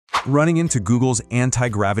Running into Google's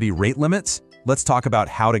anti-gravity rate limits? Let's talk about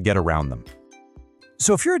how to get around them.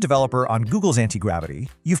 So if you're a developer on Google's Antigravity,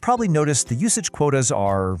 you've probably noticed the usage quotas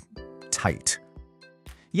are tight.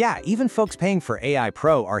 Yeah, even folks paying for AI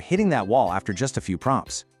Pro are hitting that wall after just a few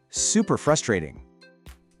prompts. Super frustrating.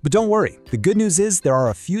 But don't worry, the good news is there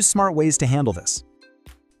are a few smart ways to handle this.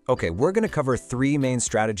 Okay, we're going to cover 3 main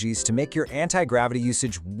strategies to make your anti-gravity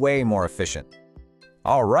usage way more efficient.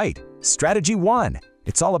 All right, strategy 1.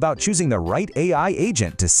 It's all about choosing the right AI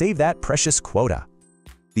agent to save that precious quota.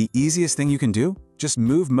 The easiest thing you can do? Just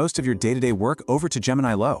move most of your day-to-day work over to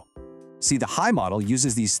Gemini Low. See, the high model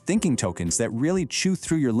uses these thinking tokens that really chew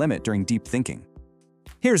through your limit during deep thinking.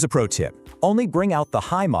 Here's a pro tip. Only bring out the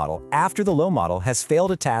high model after the low model has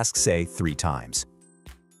failed a task, say, 3 times.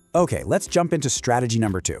 Okay, let's jump into strategy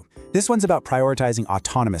number 2. This one's about prioritizing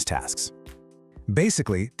autonomous tasks.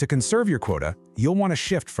 Basically, to conserve your quota, you'll want to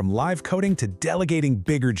shift from live coding to delegating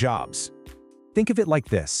bigger jobs. Think of it like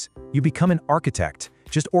this. You become an architect,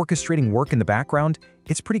 just orchestrating work in the background.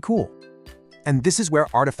 It's pretty cool. And this is where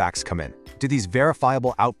artifacts come in, to these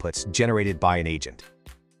verifiable outputs generated by an agent.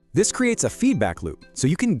 This creates a feedback loop, so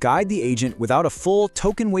you can guide the agent without a full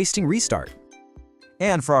token-wasting restart.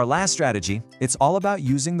 And for our last strategy, it's all about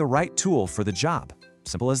using the right tool for the job.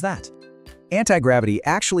 Simple as that. Anti-gravity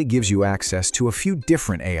actually gives you access to a few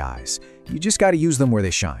different AIs. You just got to use them where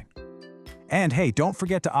they shine. And hey, don't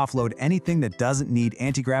forget to offload anything that doesn't need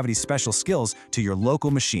anti-gravity special skills to your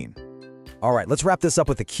local machine. All right, let's wrap this up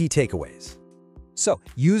with the key takeaways. So,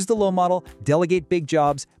 use the low model, delegate big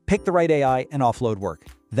jobs, pick the right AI, and offload work.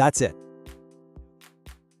 That's it.